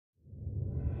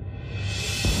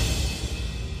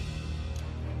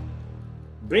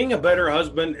Being a better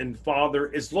husband and father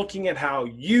is looking at how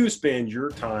you spend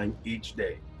your time each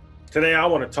day. Today, I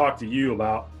want to talk to you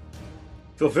about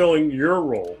fulfilling your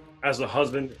role as a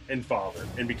husband and father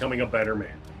and becoming a better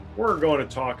man. We're going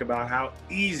to talk about how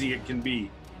easy it can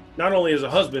be, not only as a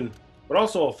husband, but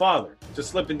also a father, to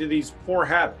slip into these poor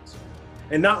habits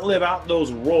and not live out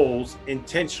those roles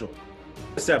intentionally.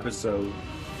 This episode,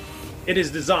 it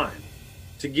is designed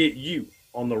to get you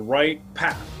on the right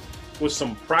path with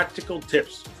some practical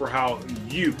tips for how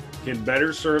you can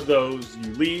better serve those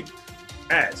you lead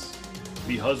as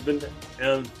the husband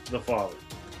and the father.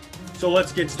 So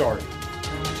let's get started.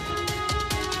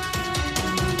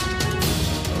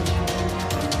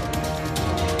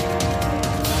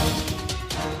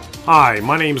 Hi,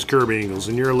 my name is Kirby Ingles,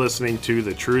 and you're listening to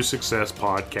the True Success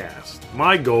Podcast.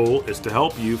 My goal is to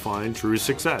help you find true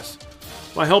success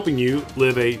by helping you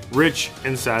live a rich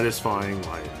and satisfying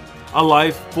life. A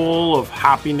life full of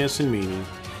happiness and meaning,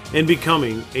 and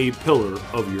becoming a pillar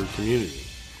of your community.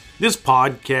 This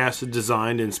podcast is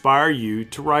designed to inspire you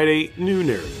to write a new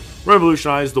narrative,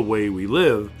 revolutionize the way we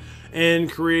live,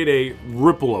 and create a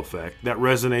ripple effect that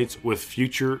resonates with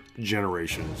future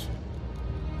generations.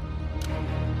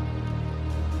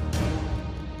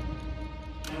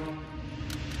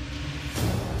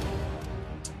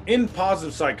 In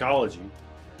positive psychology,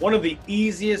 one of the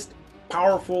easiest,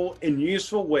 powerful, and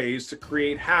useful ways to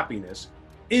create happiness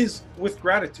is with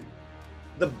gratitude.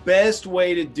 The best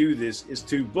way to do this is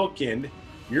to bookend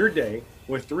your day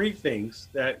with 3 things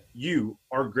that you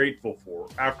are grateful for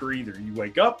after either you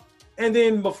wake up and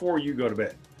then before you go to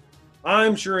bed.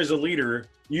 I'm sure as a leader,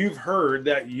 you've heard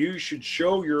that you should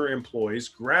show your employees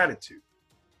gratitude.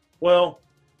 Well,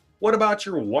 what about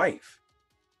your wife?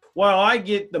 While I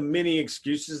get the many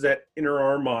excuses that enter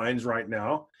our minds right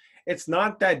now, it's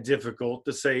not that difficult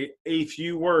to say a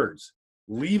few words,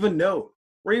 leave a note,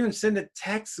 or even send a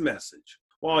text message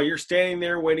while you're standing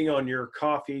there waiting on your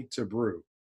coffee to brew.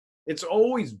 It's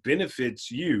always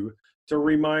benefits you to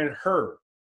remind her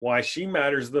why she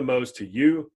matters the most to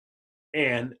you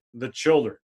and the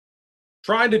children.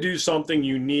 Try to do something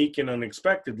unique and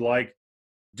unexpected, like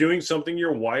doing something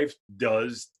your wife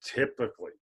does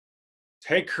typically.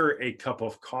 Take her a cup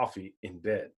of coffee in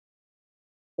bed.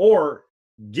 Or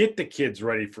get the kids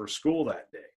ready for school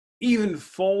that day. Even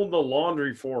fold the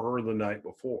laundry for her the night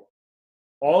before.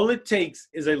 All it takes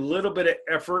is a little bit of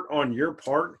effort on your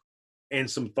part and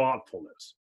some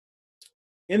thoughtfulness.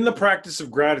 In the practice of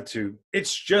gratitude,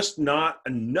 it's just not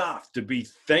enough to be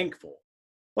thankful,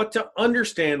 but to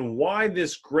understand why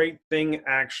this great thing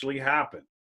actually happened.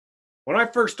 When I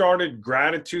first started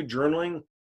gratitude journaling,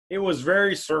 it was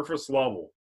very surface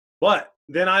level, but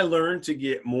then I learned to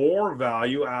get more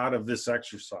value out of this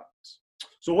exercise.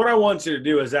 So what I want you to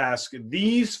do is ask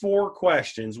these 4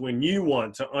 questions when you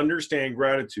want to understand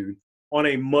gratitude on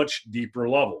a much deeper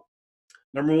level.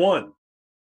 Number 1,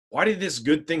 why did this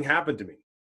good thing happen to me?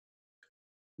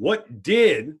 What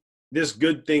did this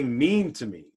good thing mean to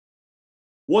me?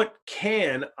 What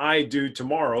can I do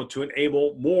tomorrow to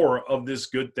enable more of this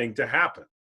good thing to happen?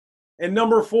 And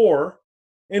number 4,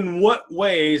 in what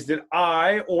ways did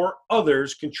I or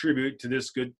others contribute to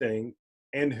this good thing,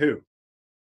 and who?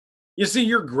 You see,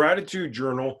 your gratitude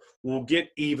journal will get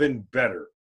even better.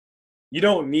 You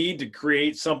don't need to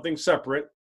create something separate.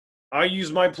 I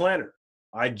use my planner.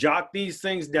 I jot these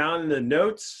things down in the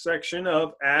notes section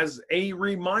of as a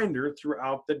reminder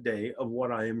throughout the day of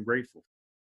what I am grateful for.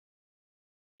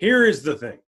 Here is the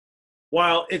thing.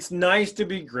 While it's nice to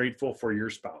be grateful for your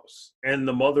spouse and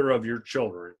the mother of your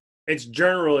children, it's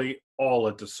generally all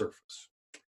at the surface.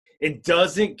 It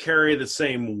doesn't carry the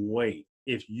same weight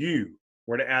if you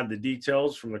were to add the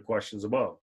details from the questions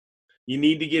above. You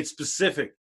need to get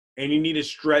specific and you need to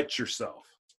stretch yourself.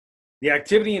 The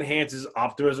activity enhances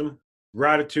optimism,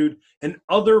 gratitude, and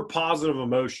other positive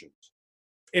emotions.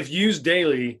 If used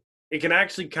daily, it can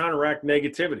actually counteract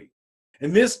negativity.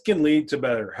 And this can lead to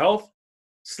better health,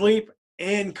 sleep,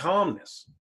 and calmness.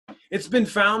 It's been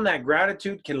found that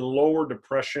gratitude can lower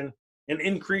depression and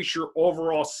increase your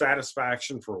overall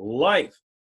satisfaction for life,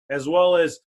 as well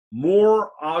as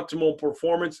more optimal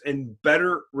performance and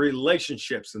better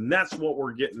relationships. And that's what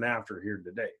we're getting after here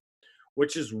today,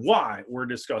 which is why we're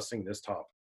discussing this topic.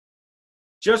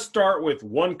 Just start with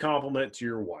one compliment to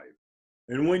your wife.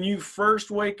 And when you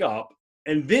first wake up,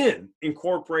 and then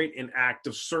incorporate an act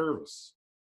of service.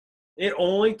 It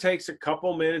only takes a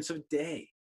couple minutes a day.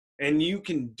 And you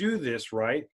can do this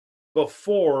right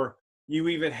before you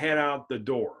even head out the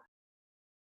door.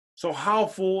 So how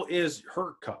full is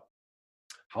her cup?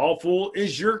 How full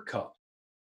is your cup?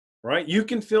 Right? You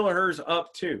can fill hers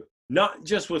up too, not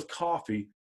just with coffee,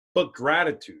 but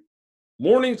gratitude.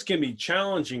 Mornings can be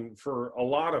challenging for a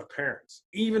lot of parents,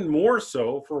 even more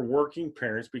so for working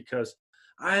parents because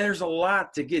there's a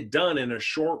lot to get done in a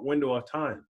short window of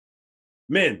time.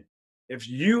 Men, if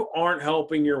you aren't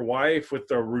helping your wife with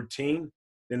the routine,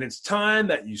 then it's time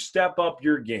that you step up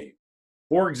your game.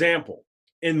 For example,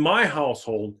 in my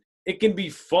household, it can be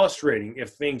frustrating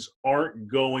if things aren't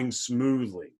going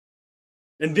smoothly.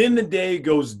 And then the day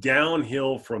goes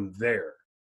downhill from there.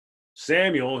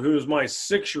 Samuel, who is my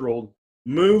 6 year old,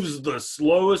 moves the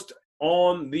slowest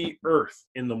on the earth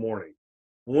in the morning.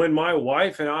 When my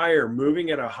wife and I are moving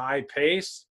at a high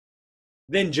pace,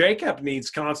 then Jacob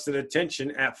needs constant attention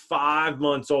at 5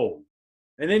 months old.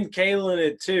 And then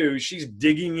Kaylin at 2, she's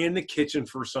digging in the kitchen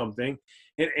for something.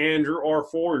 And Andrew, our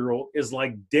 4 year old, is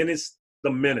like Dennis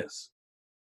the Menace.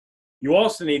 You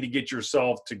also need to get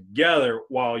yourself together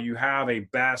while you have a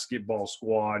basketball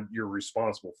squad you're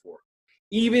responsible for.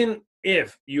 Even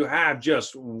if you have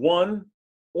just 1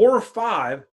 or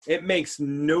 5, it makes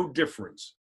no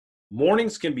difference.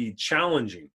 Mornings can be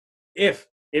challenging if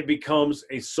it becomes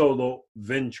a solo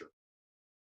venture.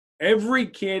 Every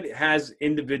kid has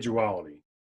individuality,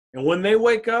 and when they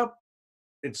wake up,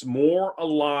 it's more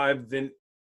alive than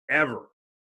ever.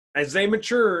 As they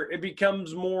mature, it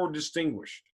becomes more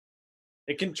distinguished.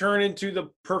 It can turn into the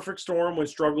perfect storm when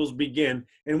struggles begin,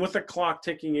 and with a clock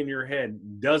ticking in your head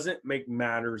doesn't make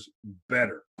matters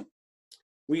better.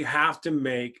 We have to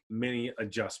make many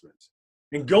adjustments.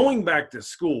 And going back to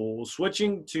school,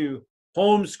 switching to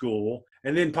homeschool,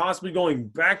 and then possibly going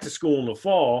back to school in the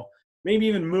fall, maybe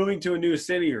even moving to a new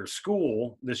city or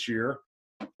school this year,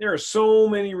 there are so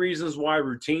many reasons why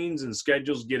routines and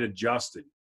schedules get adjusted.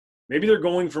 Maybe they're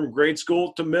going from grade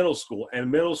school to middle school and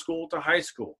middle school to high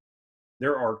school.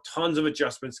 There are tons of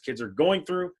adjustments kids are going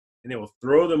through, and it will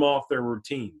throw them off their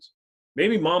routines.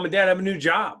 Maybe mom and dad have a new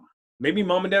job. Maybe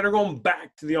mom and dad are going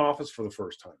back to the office for the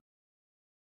first time.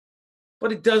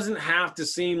 But it doesn't have to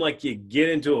seem like you get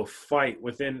into a fight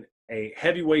within a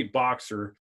heavyweight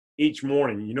boxer each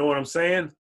morning. You know what I'm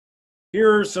saying?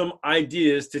 Here are some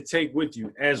ideas to take with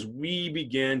you as we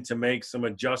begin to make some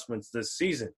adjustments this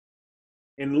season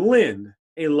and lend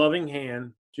a loving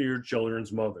hand to your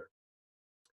children's mother.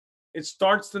 It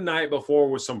starts the night before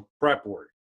with some prep work,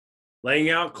 laying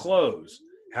out clothes,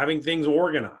 having things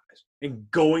organized,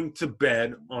 and going to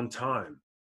bed on time.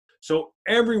 So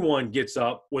everyone gets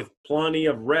up with plenty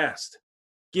of rest.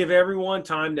 Give everyone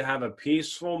time to have a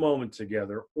peaceful moment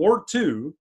together or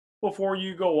two before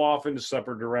you go off into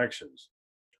separate directions.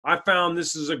 I found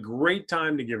this is a great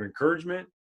time to give encouragement,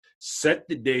 set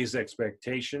the day's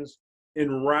expectations,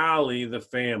 and rally the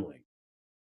family.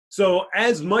 So,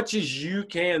 as much as you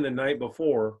can the night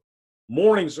before,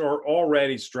 mornings are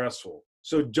already stressful.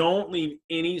 So, don't leave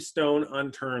any stone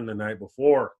unturned the night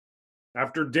before.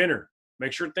 After dinner,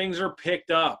 make sure things are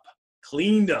picked up,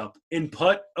 cleaned up, and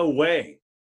put away.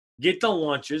 Get the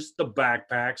lunches, the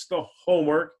backpacks, the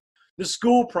homework, the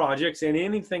school projects, and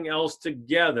anything else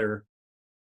together.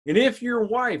 And if your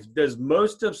wife does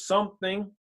most of something,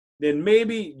 then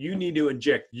maybe you need to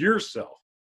inject yourself.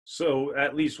 So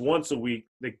at least once a week,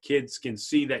 the kids can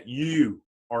see that you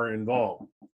are involved.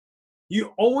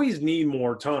 You always need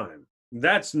more time.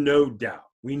 That's no doubt.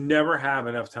 We never have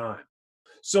enough time.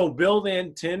 So build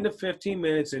in 10 to 15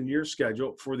 minutes in your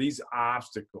schedule for these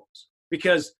obstacles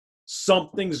because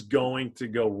something's going to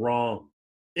go wrong.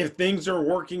 If things are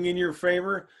working in your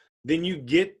favor, then you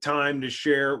get time to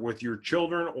share with your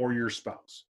children or your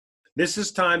spouse. This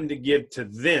is time to give to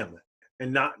them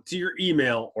and not to your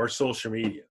email or social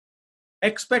media.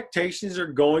 Expectations are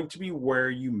going to be where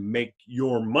you make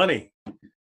your money.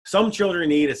 Some children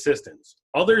need assistance.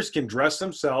 Others can dress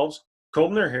themselves,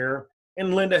 comb their hair,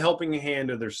 and lend a helping hand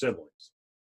to their siblings.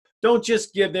 Don't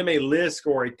just give them a list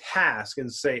or a task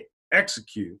and say,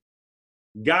 execute.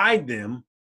 Guide them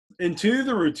into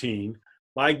the routine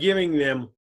by giving them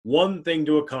one thing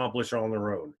to accomplish on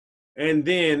their own. And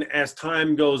then as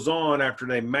time goes on, after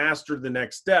they master the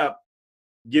next step,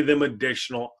 give them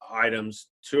additional items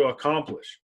to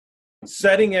accomplish.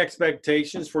 Setting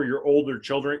expectations for your older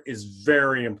children is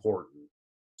very important.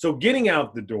 So getting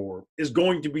out the door is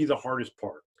going to be the hardest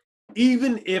part.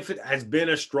 Even if it has been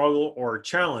a struggle or a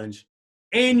challenge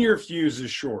and your fuse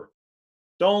is short,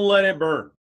 don't let it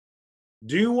burn.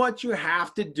 Do what you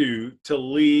have to do to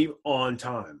leave on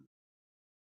time.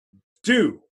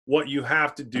 Do what you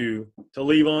have to do to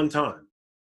leave on time,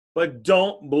 but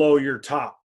don't blow your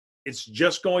top. It's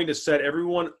just going to set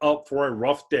everyone up for a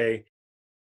rough day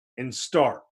and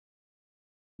start.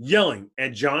 Yelling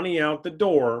at Johnny out the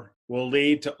door will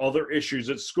lead to other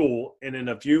issues at school and in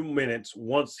a few minutes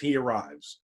once he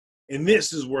arrives. And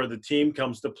this is where the team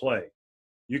comes to play.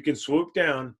 You can swoop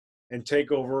down and take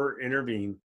over,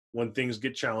 intervene when things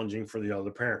get challenging for the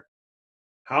other parent.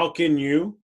 How can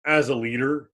you, as a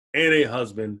leader and a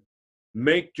husband,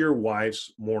 make your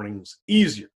wife's mornings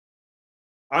easier?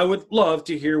 I would love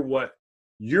to hear what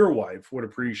your wife would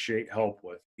appreciate help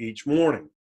with each morning.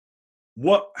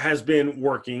 What has been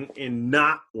working and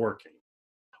not working?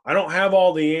 I don't have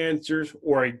all the answers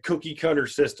or a cookie cutter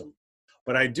system,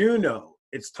 but I do know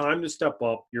it's time to step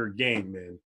up your game,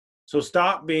 man. So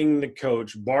stop being the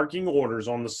coach barking orders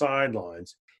on the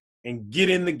sidelines and get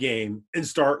in the game and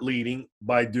start leading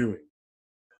by doing.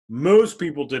 Most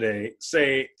people today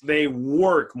say they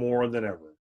work more than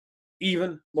ever,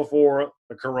 even before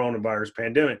the coronavirus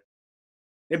pandemic.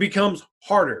 It becomes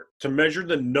harder to measure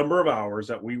the number of hours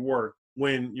that we work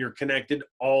when you're connected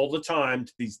all the time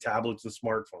to these tablets and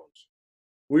smartphones.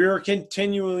 We are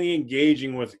continually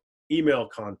engaging with email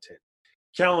content,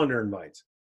 calendar invites,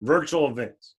 virtual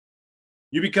events.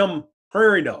 You become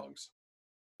prairie dogs,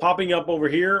 popping up over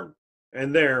here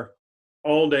and there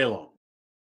all day long.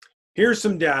 Here's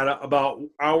some data about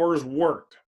hours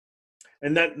worked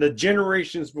and that the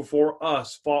generations before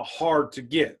us fought hard to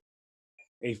get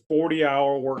a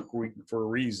 40-hour work week for a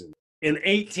reason. In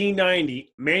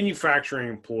 1890, manufacturing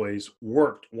employees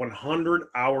worked 100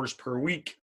 hours per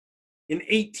week. In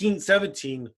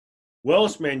 1817,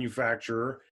 Welsh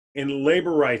manufacturer and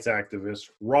labor rights activist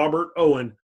Robert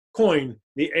Owen coined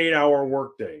the 8-hour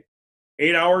workday.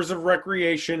 8 hours of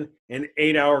recreation and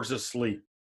 8 hours of sleep.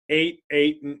 8,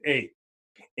 8, and 8.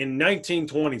 In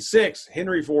 1926,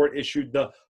 Henry Ford issued the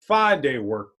 5-day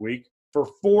work week for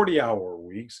 40-hour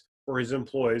weeks for his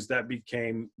employees that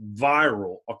became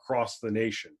viral across the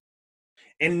nation.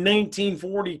 In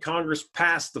 1940, Congress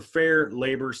passed the Fair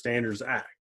Labor Standards Act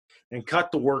and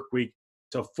cut the work week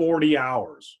to 40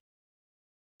 hours.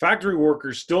 Factory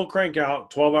workers still crank out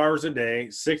 12 hours a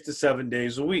day, 6 to 7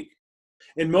 days a week.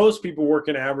 And most people work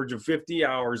an average of 50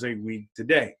 hours a week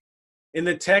today. In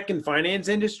the tech and finance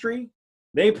industry,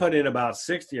 they put in about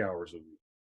 60 hours a week.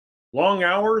 Long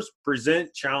hours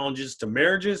present challenges to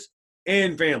marriages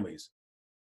and families,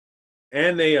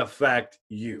 and they affect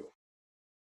you.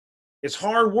 It's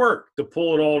hard work to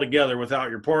pull it all together without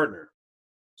your partner.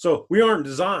 So we aren't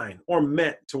designed or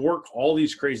meant to work all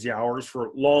these crazy hours for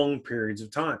long periods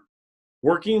of time.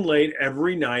 Working late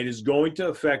every night is going to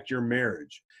affect your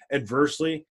marriage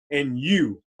adversely, and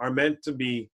you are meant to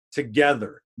be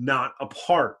together, not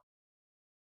apart.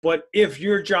 But if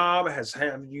your job has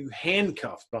had you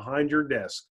handcuffed behind your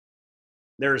desk,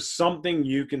 there's something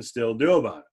you can still do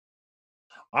about it.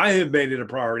 I have made it a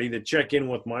priority to check in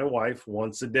with my wife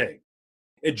once a day.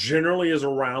 It generally is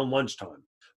around lunchtime,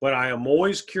 but I am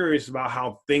always curious about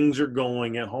how things are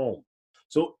going at home.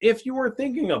 So if you are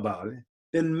thinking about it,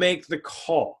 then make the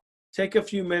call. Take a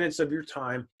few minutes of your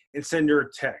time and send her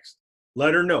a text.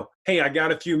 Let her know, hey, I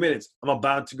got a few minutes. I'm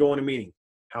about to go in a meeting.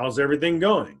 How's everything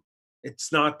going?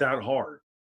 It's not that hard.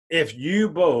 If you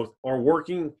both are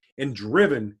working and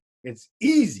driven, it's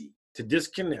easy to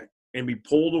disconnect and be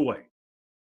pulled away.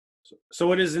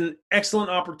 So it is an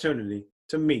excellent opportunity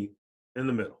to meet in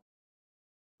the middle.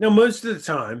 Now, most of the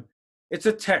time, it's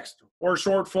a text or a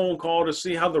short phone call to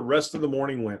see how the rest of the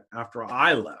morning went after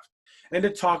I left and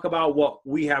to talk about what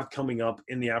we have coming up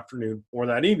in the afternoon or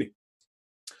that evening.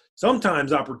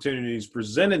 Sometimes opportunities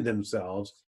presented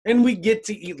themselves and we get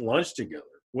to eat lunch together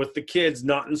with the kids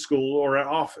not in school or at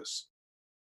office.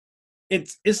 It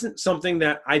isn't something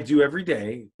that I do every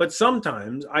day, but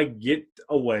sometimes I get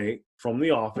away from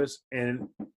the office and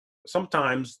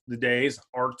sometimes the days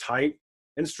are tight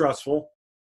and stressful.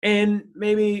 And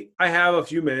maybe I have a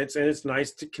few minutes and it's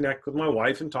nice to connect with my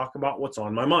wife and talk about what's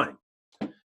on my mind.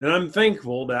 And I'm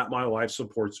thankful that my wife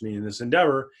supports me in this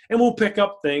endeavor and will pick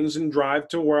up things and drive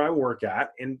to where I work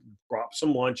at and drop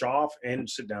some lunch off and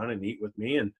sit down and eat with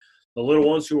me. And the little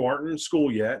ones who aren't in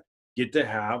school yet get to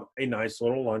have a nice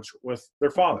little lunch with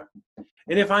their father.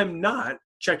 And if I'm not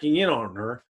checking in on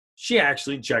her, she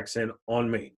actually checks in on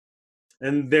me.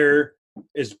 And there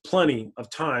is plenty of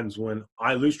times when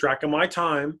I lose track of my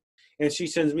time and she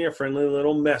sends me a friendly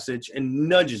little message and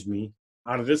nudges me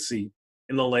out of the seat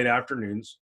in the late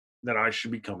afternoons that I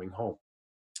should be coming home.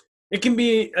 It can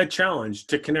be a challenge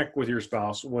to connect with your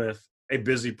spouse with a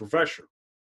busy profession.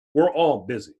 We're all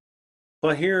busy.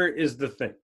 But here is the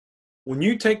thing. When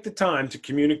you take the time to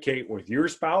communicate with your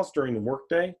spouse during the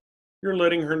workday, you're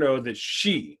letting her know that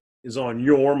she is on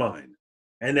your mind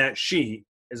and that she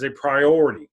is a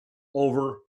priority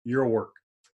over your work.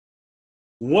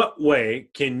 What way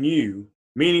can you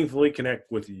meaningfully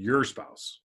connect with your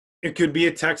spouse? It could be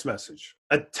a text message,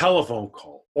 a telephone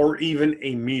call, or even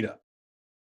a meetup.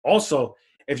 Also,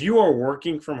 If you are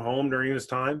working from home during this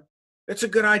time, it's a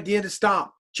good idea to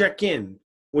stop, check in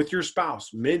with your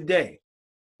spouse midday,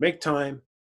 make time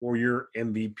for your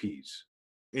MVPs.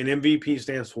 And MVP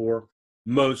stands for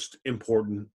most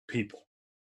important people.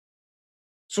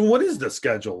 So, what is the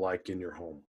schedule like in your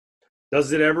home?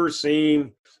 Does it ever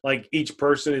seem like each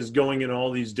person is going in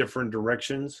all these different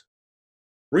directions?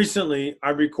 Recently,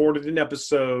 I recorded an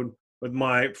episode with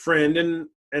my friend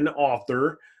and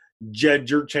author, Jed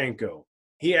Jurchenko.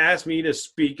 He asked me to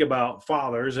speak about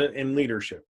fathers and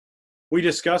leadership. We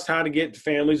discussed how to get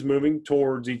families moving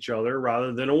towards each other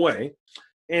rather than away.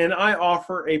 And I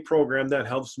offer a program that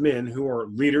helps men who are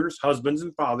leaders, husbands,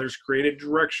 and fathers create a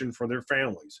direction for their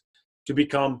families to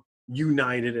become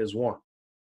united as one.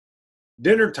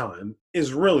 Dinner time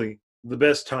is really the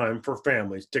best time for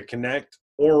families to connect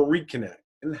or reconnect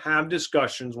and have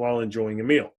discussions while enjoying a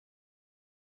meal.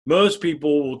 Most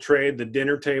people will trade the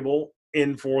dinner table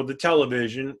in for the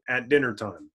television at dinner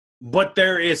time. But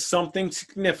there is something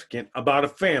significant about a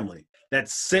family that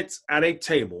sits at a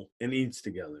table and eats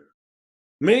together.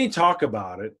 Many talk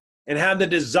about it and have the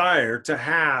desire to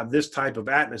have this type of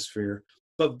atmosphere,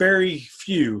 but very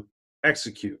few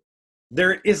execute.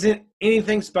 There isn't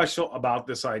anything special about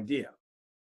this idea,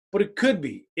 but it could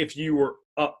be if you were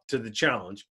up to the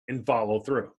challenge and follow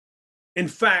through. In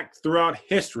fact, throughout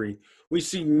history, we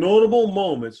see notable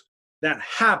moments that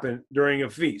happen during a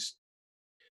feast.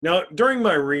 Now, during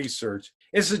my research,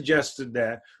 it suggested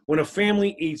that when a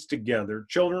family eats together,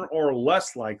 children are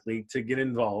less likely to get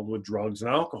involved with drugs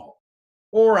and alcohol,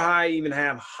 or even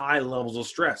have high levels of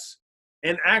stress.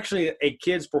 And actually, a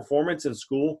kid's performance in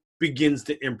school begins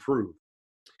to improve.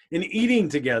 And eating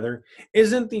together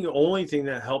isn't the only thing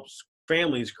that helps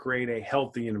families create a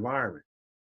healthy environment,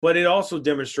 but it also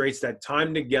demonstrates that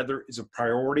time together is a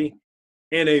priority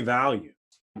and a value.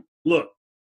 Look,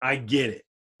 I get it.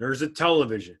 There's a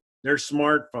television, there's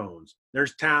smartphones,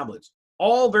 there's tablets,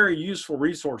 all very useful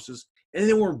resources. And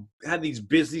then had these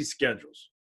busy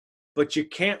schedules. But you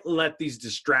can't let these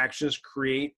distractions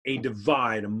create a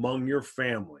divide among your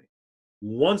family.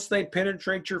 Once they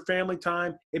penetrate your family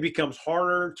time, it becomes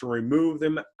harder to remove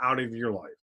them out of your life.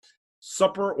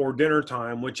 Supper or dinner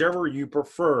time, whichever you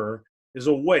prefer, is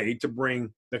a way to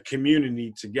bring the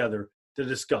community together to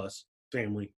discuss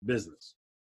family business.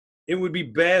 It would be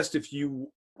best if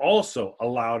you also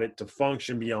allowed it to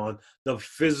function beyond the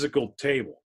physical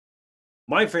table.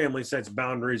 My family sets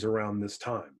boundaries around this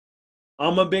time.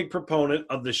 I'm a big proponent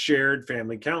of the shared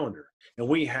family calendar, and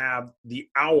we have the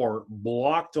hour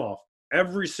blocked off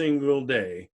every single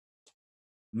day.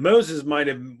 Moses might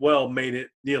have well made it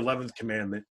the 11th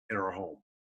commandment in our home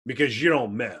because you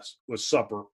don't mess with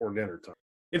supper or dinner time.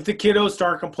 If the kiddos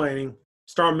start complaining,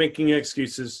 start making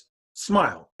excuses,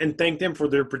 smile and thank them for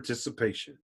their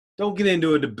participation. Don't get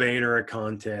into a debate or a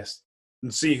contest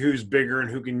and see who's bigger and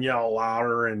who can yell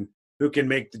louder and who can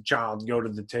make the child go to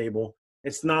the table.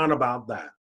 It's not about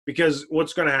that, because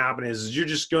what's going to happen is you're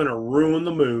just going to ruin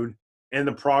the mood and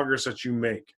the progress that you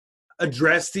make.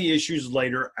 Address the issues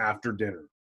later after dinner.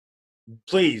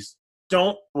 Please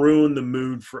don't ruin the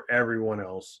mood for everyone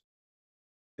else.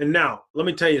 And now, let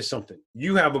me tell you something.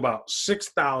 You have about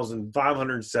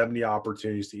 6,570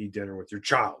 opportunities to eat dinner with your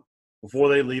child before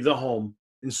they leave the home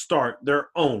and start their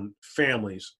own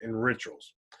families and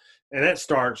rituals. And that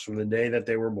starts from the day that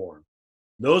they were born.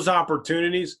 Those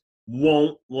opportunities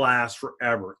won't last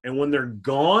forever. And when they're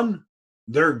gone,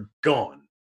 they're gone.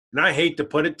 And I hate to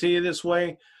put it to you this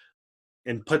way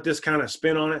and put this kind of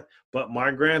spin on it, but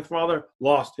my grandfather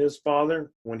lost his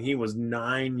father when he was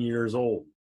 9 years old.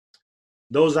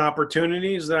 Those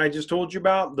opportunities that I just told you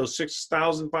about, those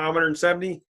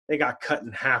 6,570, they got cut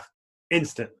in half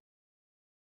instantly.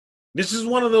 This is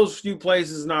one of those few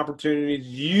places and opportunities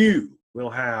you will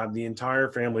have the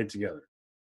entire family together.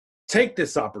 Take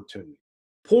this opportunity,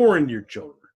 pour into your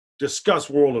children, discuss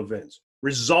world events,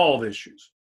 resolve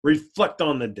issues, reflect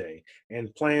on the day,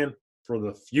 and plan for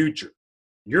the future.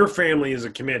 Your family is a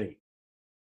committee.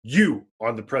 You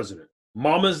are the president.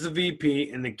 Mama's the VP,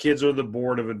 and the kids are the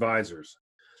board of advisors.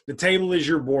 The table is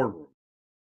your boardroom.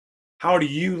 How do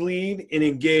you lead and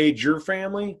engage your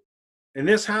family? In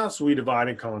this house, we divide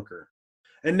and conquer.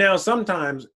 And now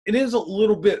sometimes it is a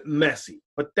little bit messy,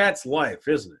 but that's life,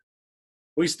 isn't it?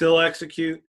 We still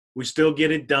execute. We still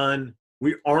get it done.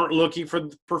 We aren't looking for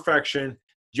perfection,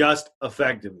 just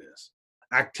effectiveness.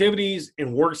 Activities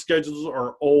and work schedules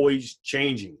are always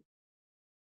changing.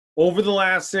 Over the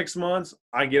last 6 months,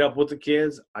 I get up with the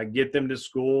kids. I get them to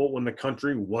school when the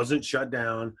country wasn't shut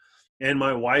down, and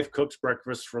my wife cooks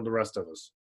breakfast for the rest of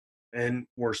us, and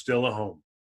we're still at home.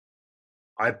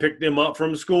 I pick them up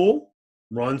from school,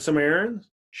 run some errands,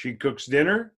 She cooks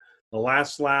dinner. The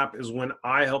last slap is when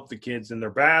I help the kids in their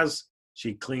baths.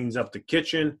 She cleans up the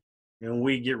kitchen, and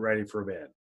we get ready for bed.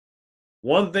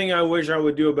 One thing I wish I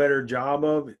would do a better job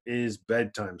of is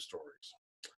bedtime stories.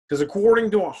 Because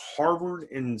according to a Harvard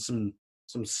and some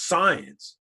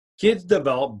science, kids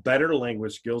develop better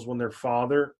language skills when their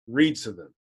father reads to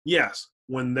them. Yes,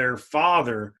 when their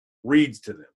father reads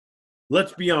to them.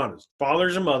 Let's be honest,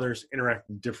 fathers and mothers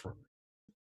interact differently.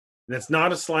 And it's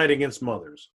not a slight against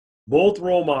mothers. Both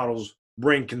role models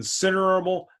bring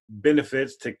considerable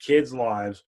benefits to kids'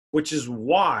 lives, which is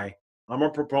why I'm a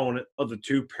proponent of the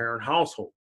two-parent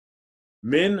household.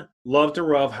 Men love to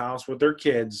roughhouse with their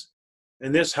kids,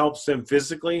 and this helps them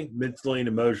physically, mentally, and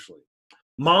emotionally.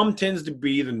 Mom tends to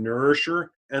be the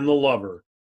nourisher and the lover,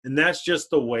 and that's just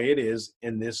the way it is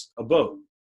in this abode.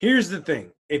 Here's the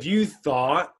thing. If you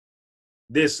thought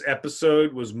this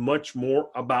episode was much more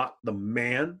about the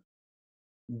man,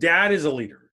 dad is a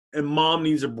leader, and mom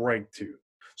needs a break too.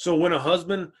 So when a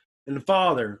husband and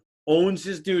father owns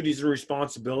his duties and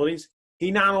responsibilities, he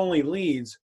not only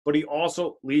leads, but he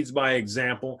also leads by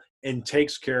example and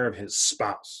takes care of his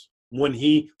spouse when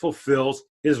he fulfills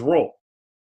his role.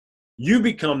 You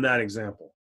become that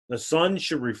example. The son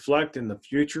should reflect in the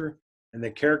future and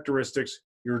the characteristics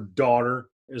your daughter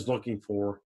is looking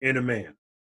for in a man.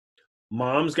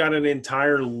 Mom's got an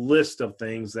entire list of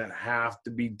things that have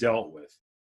to be dealt with.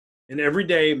 And every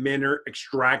day, men are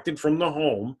extracted from the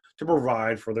home to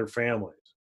provide for their families.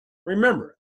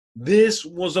 Remember, this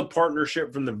was a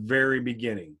partnership from the very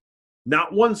beginning,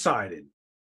 not one-sided.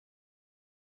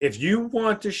 If you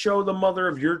want to show the mother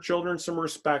of your children some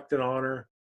respect and honor,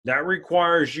 that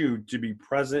requires you to be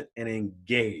present and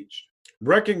engaged.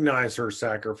 Recognize her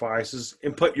sacrifices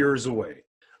and put yours away.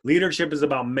 Leadership is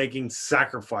about making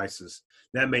sacrifices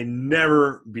that may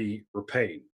never be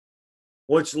repaid.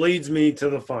 Which leads me to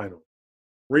the final.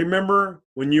 Remember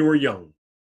when you were young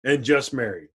and just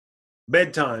married.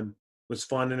 Bedtime was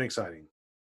fun and exciting.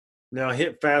 Now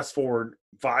hit fast forward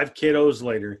 5 kiddos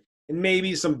later, and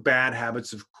maybe some bad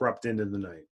habits have crept into the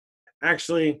night.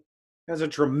 Actually, has a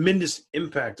tremendous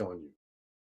impact on you.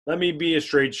 Let me be a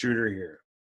straight shooter here.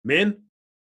 Men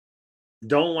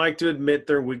don't like to admit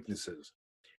their weaknesses.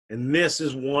 And this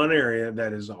is one area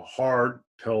that is a hard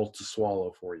pill to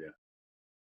swallow for you.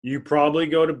 You probably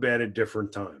go to bed at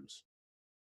different times.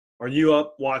 Are you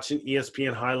up watching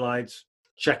ESPN highlights,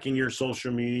 checking your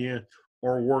social media,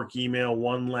 or work email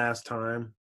one last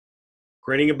time?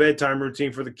 Creating a bedtime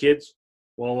routine for the kids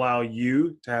will allow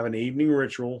you to have an evening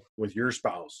ritual with your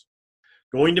spouse.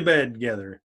 Going to bed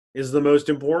together is the most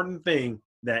important thing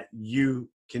that you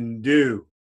can do.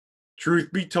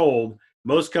 Truth be told,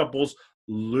 most couples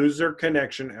lose their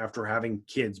connection after having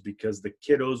kids because the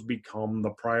kiddos become the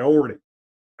priority.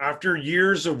 After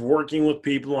years of working with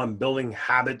people on building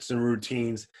habits and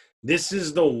routines, this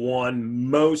is the one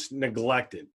most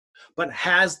neglected, but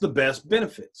has the best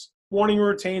benefits. Morning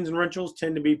routines and rituals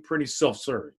tend to be pretty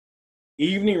self-serving.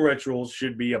 Evening rituals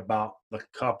should be about the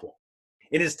couple.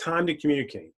 It is time to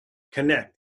communicate,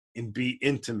 connect, and be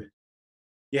intimate.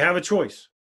 You have a choice.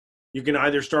 You can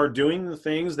either start doing the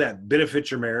things that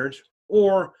benefit your marriage,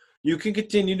 or you can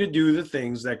continue to do the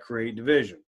things that create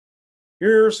division.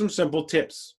 Here are some simple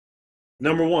tips.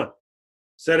 Number 1,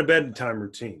 set a bedtime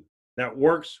routine that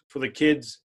works for the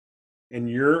kids, and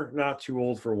you're not too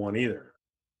old for one either.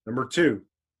 Number 2,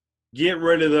 get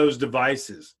rid of those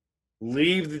devices.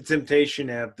 Leave the temptation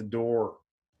at the door.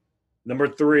 Number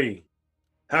 3,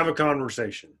 have a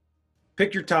conversation.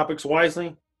 Pick your topics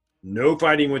wisely. No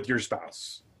fighting with your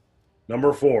spouse.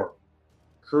 Number 4,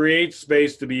 create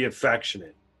space to be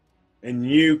affectionate. And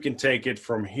you can take it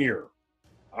from here.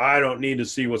 I don't need to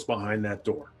see what's behind that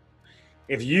door.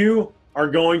 If you are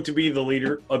going to be the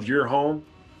leader of your home,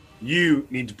 you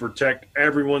need to protect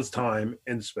everyone's time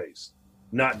and space,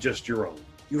 not just your own.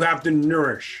 You have to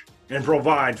nourish and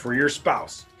provide for your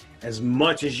spouse as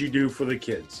much as you do for the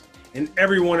kids and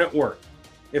everyone at work.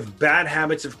 If bad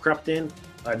habits have crept in,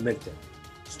 admit them.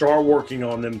 Start working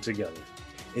on them together.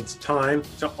 It's time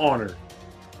to honor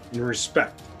and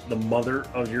respect the mother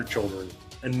of your children,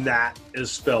 and that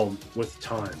is spelled with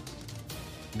time.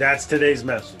 That's today's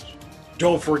message.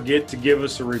 Don't forget to give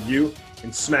us a review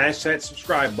and smash that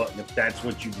subscribe button if that's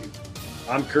what you do.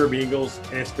 I'm Kirby Ingles,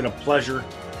 and it's been a pleasure.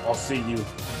 I'll see you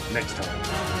next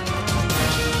time.